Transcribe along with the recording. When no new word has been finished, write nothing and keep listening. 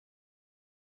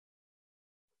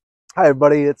Hey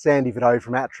everybody, it's Andy Vidot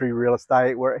from Attree Real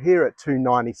Estate. We're here at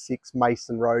 296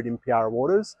 Mason Road in Piara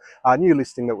Waters. A new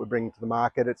listing that we're bringing to the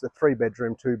market. It's a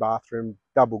 3-bedroom, 2-bathroom,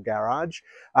 double garage.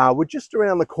 We're just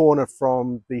around the corner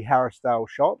from the Harrisdale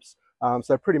shops,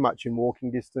 so pretty much in walking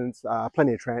distance.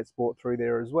 Plenty of transport through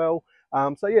there as well.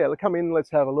 So yeah, come in,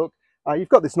 let's have a look. You've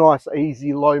got this nice,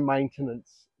 easy, low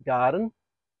maintenance garden,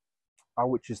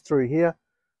 which is through here.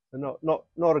 So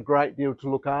not a great deal to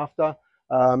look after.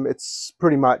 It's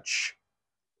pretty much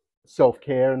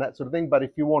self-care and that sort of thing, but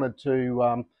if you wanted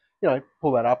to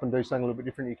pull that up and do something a little bit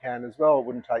different, you can as well. It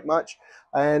wouldn't take much.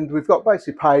 And we've got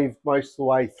basically paved most of the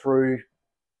way through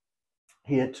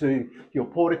here to your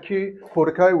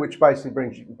portico, which basically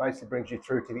brings you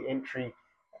through to the entry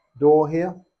door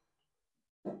here.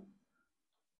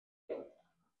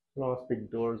 Nice big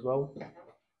door as well.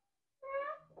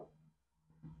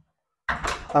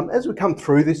 As we come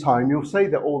through this home, you'll see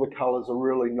that all the colours are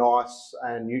really nice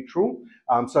and neutral.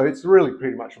 So it's really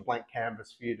pretty much a blank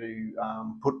canvas for you to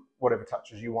put whatever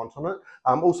touches you want on it.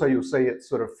 Also, you'll see it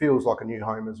sort of feels like a new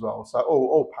home as well. So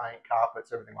all paint,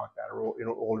 carpets, everything like that are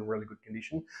all in really good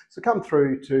condition. So come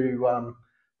through to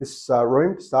this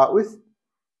room to start with.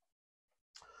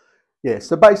 Yeah,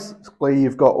 so basically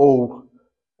you've got all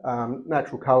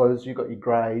natural colours. You've got your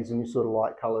greys and your sort of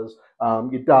light colours,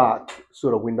 your dark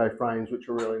sort of window frames, which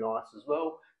are really nice as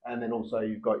well. And then also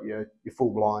you've got your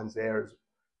full blinds there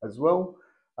as well.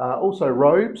 Also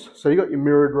robes, so you've got your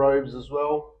mirrored robes as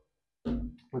well,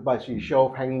 with basically your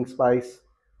shelf hanging space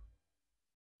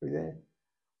through there.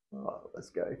 All right, let's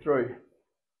go through.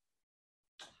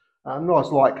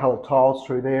 Nice light coloured tiles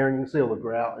through there, and you can see all the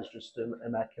grout is just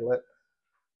immaculate.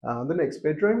 The next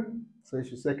bedroom, so it's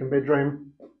your second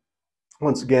bedroom.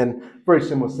 Once again, very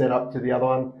similar setup to the other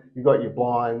one. You've got your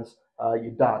blinds, your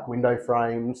dark window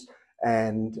frames,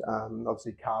 and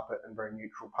obviously carpet and very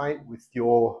neutral paint with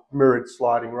your mirrored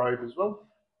sliding robe as well.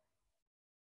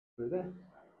 Through there.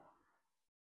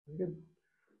 Very good.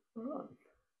 All right.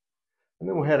 And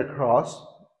then we'll head across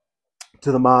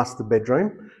to the master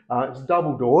bedroom. It's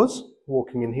double doors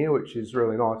walking in here, which is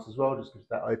really nice as well, just gives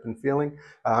that open feeling.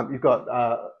 You've got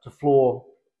to floor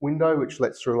window, which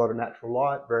lets through a lot of natural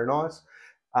light, very nice.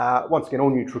 Once again, all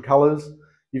neutral colours.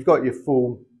 You've got your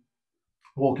full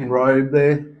walk-in robe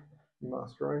there,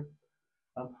 master room.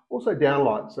 Also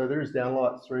downlights, so there is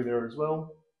downlights through there as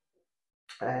well.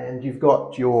 And you've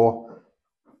got your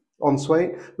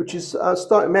ensuite, which is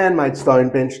man-made stone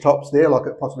bench tops there, like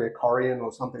possibly a Corian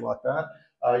or something like that.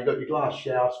 You've got your glass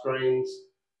shower screens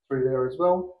through there as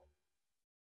well.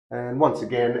 And once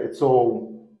again, it's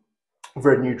all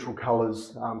very neutral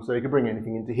colours, so you can bring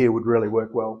anything into here, would really work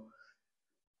well.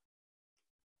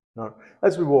 No.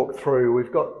 As we walk through,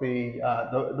 we've got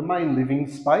the main living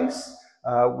space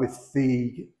with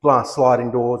the glass sliding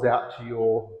doors out to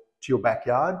your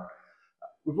backyard.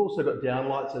 We've also got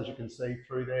downlights, as you can see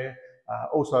through there.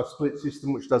 Also a split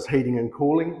system which does heating and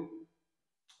cooling.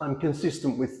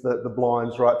 Consistent with the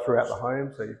blinds right throughout the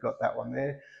home, so you've got that one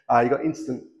there. You've got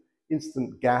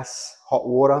instant gas hot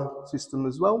water system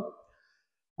as well.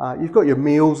 You've got your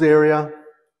meals area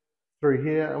through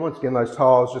here, and once again those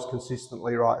tiles just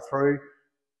consistently right through.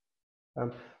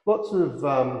 Lots of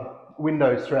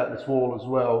windows throughout this wall as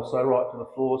well, so right to the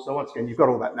floor. So once again, you've got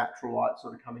all that natural light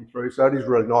sort of coming through, so it is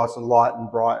really nice and light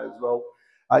and bright as well.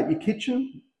 Your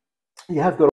kitchen, you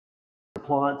have got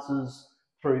appliances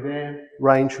through there,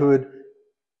 range hood,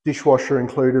 dishwasher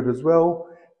included as well.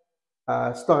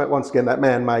 Stone, once again, that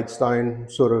man-made stone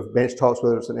sort of bench tops,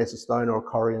 whether it's an Essa stone or a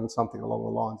Corian, something along the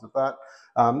lines of that.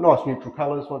 Nice neutral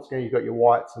colours. Once again, you've got your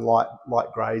whites and light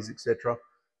greys, etc.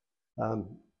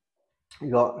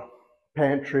 You've got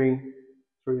pantry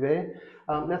through there.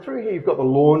 Now through here, you've got the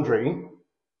laundry,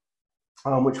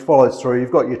 which follows through.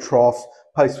 You've got your trough,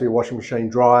 place for your washing machine,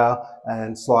 dryer,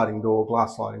 and sliding door,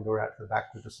 glass sliding door out to the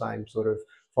back with the same sort of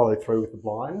follow through with the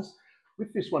blinds.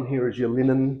 With this one here is your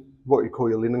linen, what you call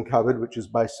your linen cupboard, which is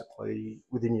basically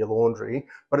within your laundry.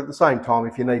 But at the same time,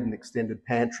 if you need an extended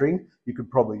pantry, you could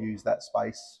probably use that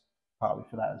space partly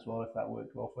for that as well, if that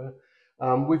worked well for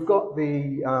you. We've got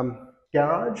the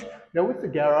garage. Now with the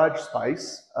garage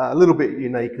space, a little bit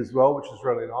unique as well, which is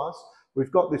really nice.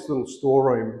 We've got this little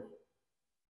storeroom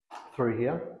through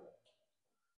here.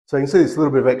 So you can see this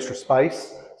little bit of extra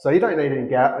space. So you don't need any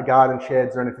garden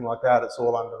sheds or anything like that. It's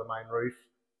all under the main roof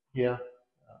here.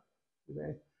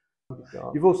 There.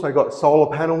 You've also got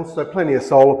solar panels, so plenty of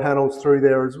solar panels through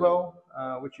there as well,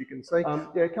 which you can see.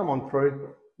 Yeah, come on through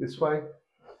this way.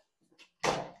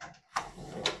 So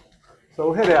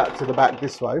we'll head out to the back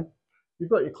this way. You've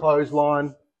got your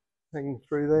clothesline hanging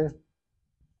through there.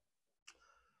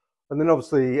 And then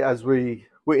obviously as we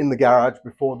we're in the garage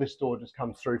before this door just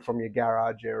comes through from your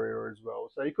garage area as well.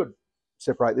 So you could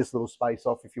separate this little space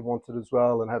off if you wanted as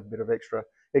well and have a bit of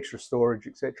extra storage,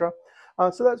 etc.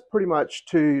 So that's pretty much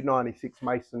 296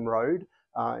 Mason Road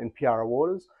in Piara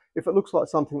Waters. If it looks like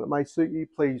something that may suit you,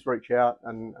 please reach out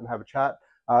and have a chat.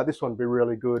 This one would be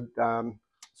really good,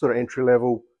 sort of entry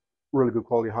level, really good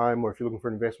quality home, or if you're looking for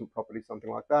an investment property,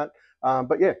 something like that.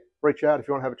 But yeah, reach out if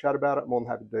you want to have a chat about it. I'm more than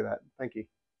happy to do that. Thank you.